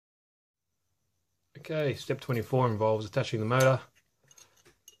Okay, step 24 involves attaching the motor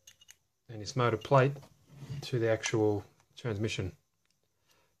and this motor plate to the actual transmission.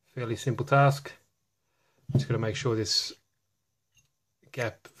 Fairly simple task. Just got to make sure this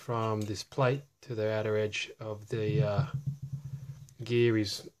gap from this plate to the outer edge of the gear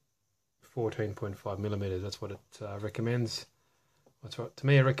is 14.5 millimeters. That's what it recommends. That's what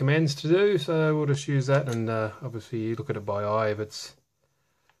Tamiya recommends to do, so we'll just use that, and obviously you look at it by eye. If it's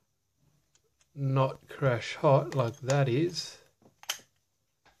not crash hot like that is,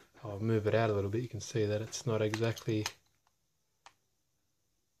 I'll move it out a little bit. You can see that it's not exactly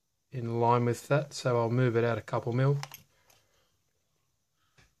in line with that, so I'll move it out a couple mil.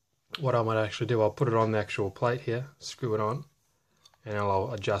 What I might actually do, I'll put it on the actual plate here, screw it on, and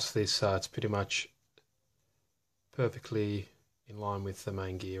I'll adjust this so it's pretty much perfectly in line with the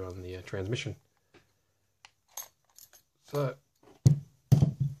main gear on the transmission. So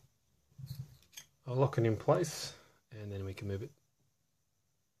I'll lock it in place and then we can move it.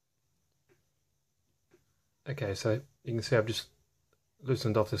 Okay, so you can see I've just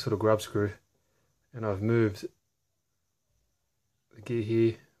loosened off this little grub screw and I've moved the gear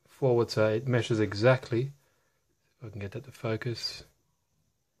here forward so it meshes exactly, if I can get that to focus,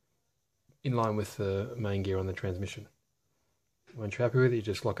 in line with the main gear on the transmission. Once you're happy with it, you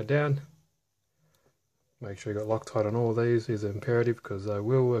just lock it down. Make sure you got Loctite on all these. These are imperative because they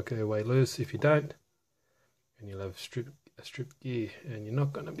will work their way loose if you don't, and you'll have a stripped gear and you're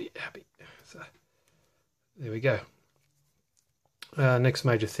not going to be happy. So there we go. Next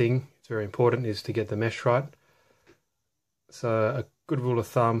major thing, it's very important, is to get the mesh right. So a good rule of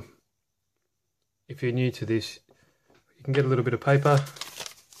thumb, if you're new to this, you can get a little bit of paper,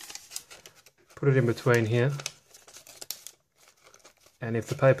 put it in between here, and if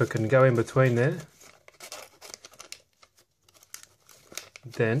the paper can go in between there,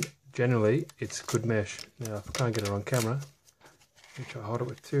 then generally it's good mesh. Now if I can't get it on camera, I'll try to hold it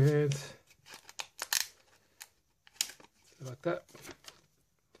with two hands, like that.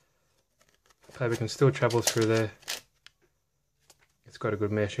 Paper can still travel through there. It's got a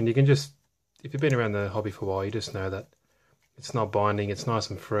good mesh, and you can just, if you've been around the hobby for a while, you just know that it's not binding, it's nice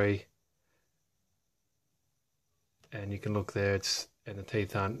and free, and you can look there, and the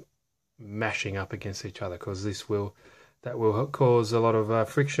teeth aren't mashing up against each other, because that will cause a lot of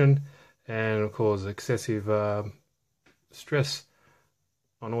friction and cause excessive stress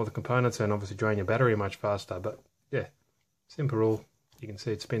on all the components, and obviously drain your battery much faster. But yeah, simple rule. You can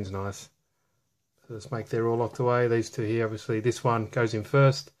see it spins nice. So let's make they're all locked away. These two here, obviously this one goes in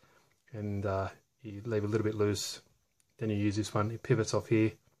first, and you leave a little bit loose. Then you use this one, it pivots off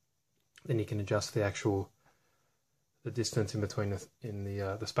here. Then you can adjust the distance in between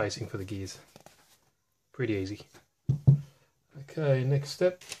the spacing for the gears. Pretty easy. Okay, next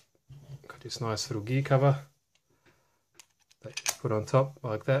step. Got this nice little gear cover that you put on top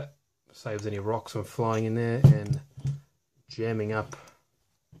like that. Saves any rocks from flying in there and jamming up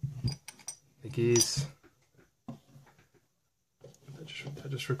the gears. That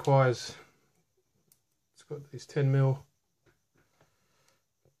just requires, it's got these 10 mils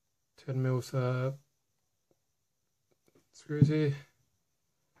screws here.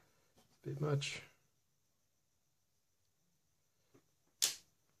 A bit much.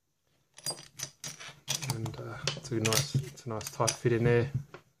 And it's a nice tight fit in there.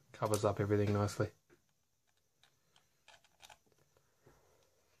 Covers up everything nicely.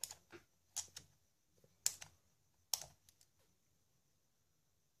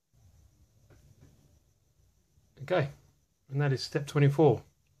 Okay, and that is step 24.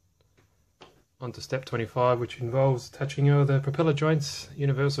 On to step 25, which involves attaching the propeller joints,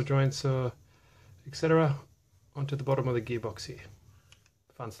 universal joints, or etc. onto the bottom of the gearbox here.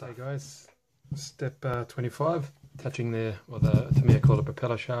 Fun stuff, guys. Step 25, attaching the Tamiya call it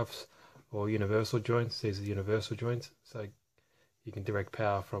propeller shafts or universal joints. These are universal joints, so you can direct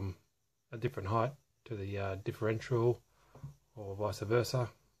power from a different height to the differential, or vice versa.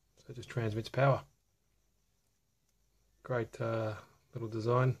 So it just transmits power. Great little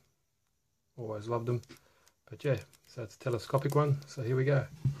design. Always loved them. But yeah, so it's a telescopic one. So here we go.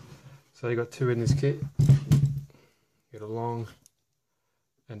 So you got two in this kit. You got a long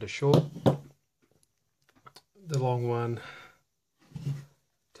and a short. The long one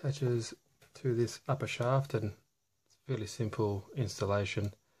attaches to this upper shaft, and it's a fairly simple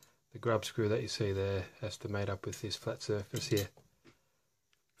installation. The grub screw that you see there has to mate up with this flat surface here.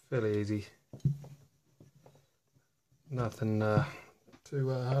 Fairly easy. Nothing too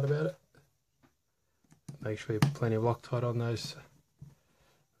hard about it. Make sure you put plenty of Loctite on those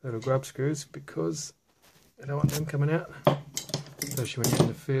little grub screws, because you don't want them coming out, especially when you're in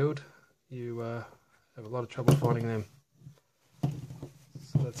the field. You have a lot of trouble finding them.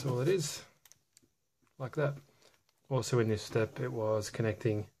 So that's all it is, like that. Also in this step it was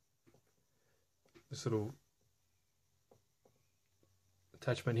connecting this little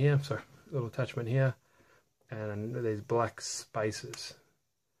attachment here, little attachment here, and these black spaces.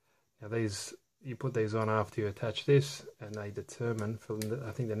 Now these, you put these on after you attach this, and they determine for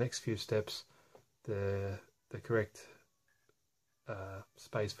I think the next few steps the correct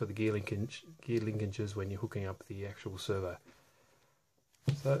space for the gear linkages when you're hooking up the actual servo.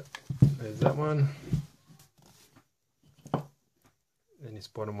 So there's that one, and this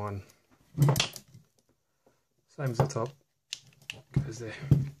bottom one, same as the top, goes there.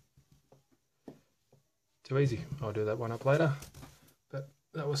 Too easy, I'll do that one up later. But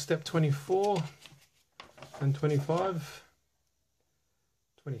that was step 24 and 25.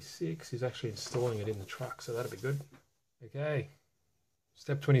 26 is actually installing it in the truck, so that'll be good. Okay,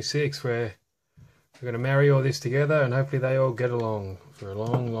 step 26, where we're going to marry all this together and hopefully they all get along for a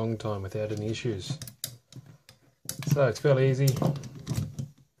long time without any issues. So it's fairly easy.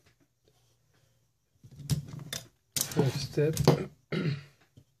 First step,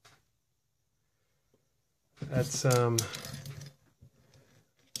 add some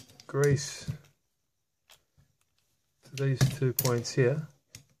grease to these 2 points here.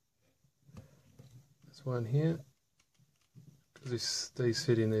 There's one here, because these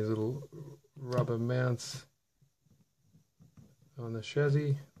fit in these little rubber mounts on the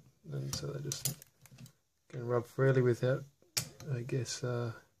chassis, and so they just can rub freely without, I guess,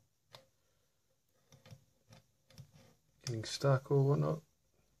 getting stuck or whatnot.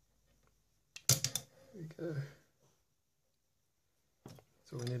 There we go.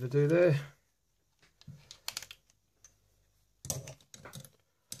 That's all we need to do there.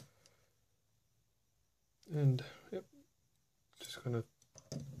 And yep, just gonna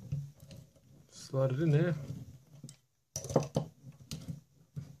slide it in there.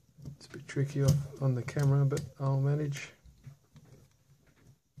 It's a bit tricky on the camera, but I'll manage.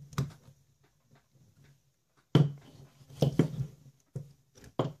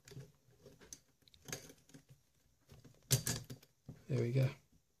 There we go.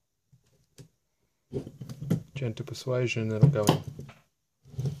 Gentle persuasion, that'll go in.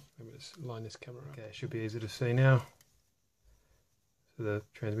 Maybe just line this camera up. Okay, it should be easy to see now. So the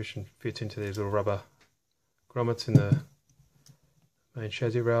transmission fits into these little rubber grommets in the main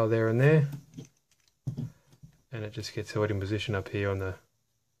chassis rail there and there. And it just gets held in position up here on the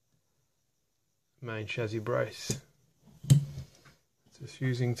main chassis brace. Just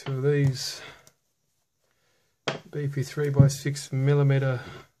using two of these beefy 3x6mm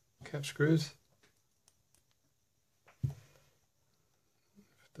cap screws.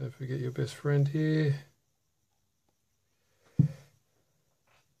 Don't forget your best friend here.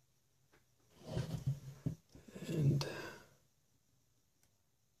 And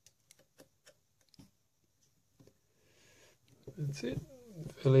that's it.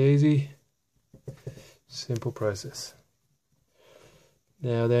 Fairly easy, simple process.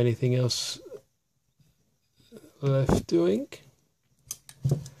 Now, the only thing else left doing,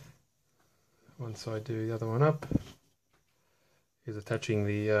 once I do the other one up, is attaching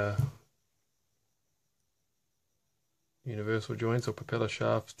the universal joints or propeller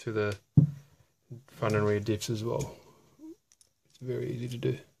shafts to the front and rear diffs as well. It's very easy to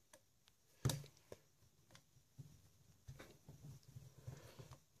do.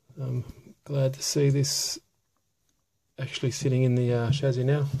 I'm glad to see this actually sitting in the chassis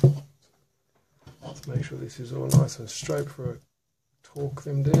now. Let's make sure this is all nice and straight before I torque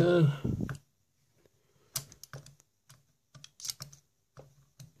them down.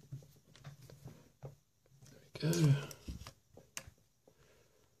 There we go.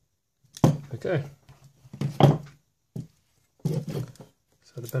 Okay.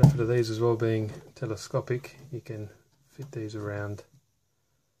 So the benefit of these as well being telescopic, you can fit these around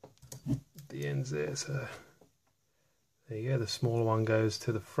the ends there. So there you go, the smaller one goes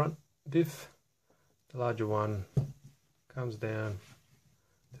to the front diff, the larger one comes down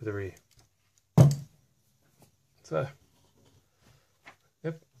to the rear. So,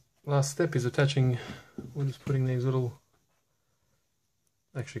 yep, last step is attaching, we're just putting these little,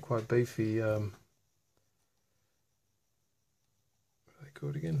 actually quite beefy, what are they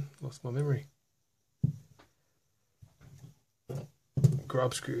called again? Lost my memory.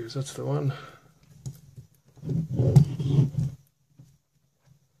 Grub screws, that's the one.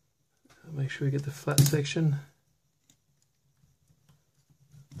 Make sure you get the flat section.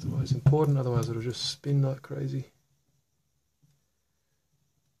 It's always important, otherwise it'll just spin like crazy.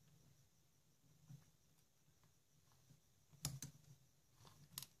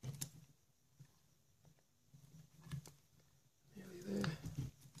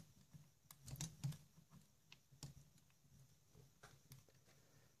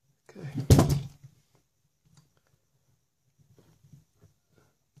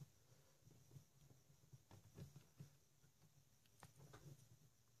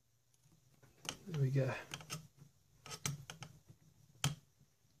 we go.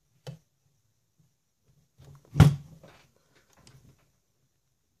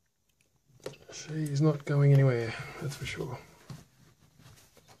 She's not going anywhere, that's for sure.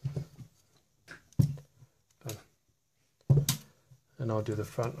 Done. And I'll do the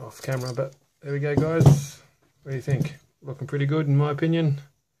front off camera, but there we go, guys. What do you think? Looking pretty good in my opinion.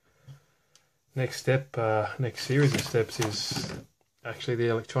 Next step, next series of steps is actually the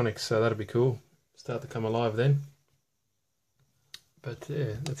electronics, so that'll be cool. Start to come alive then. But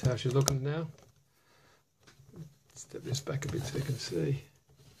yeah, that's how she's looking now. Step this back a bit so you can see.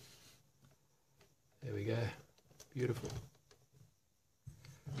 There we go. Beautiful.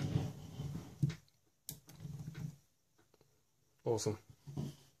 Awesome.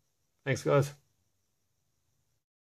 Thanks, guys.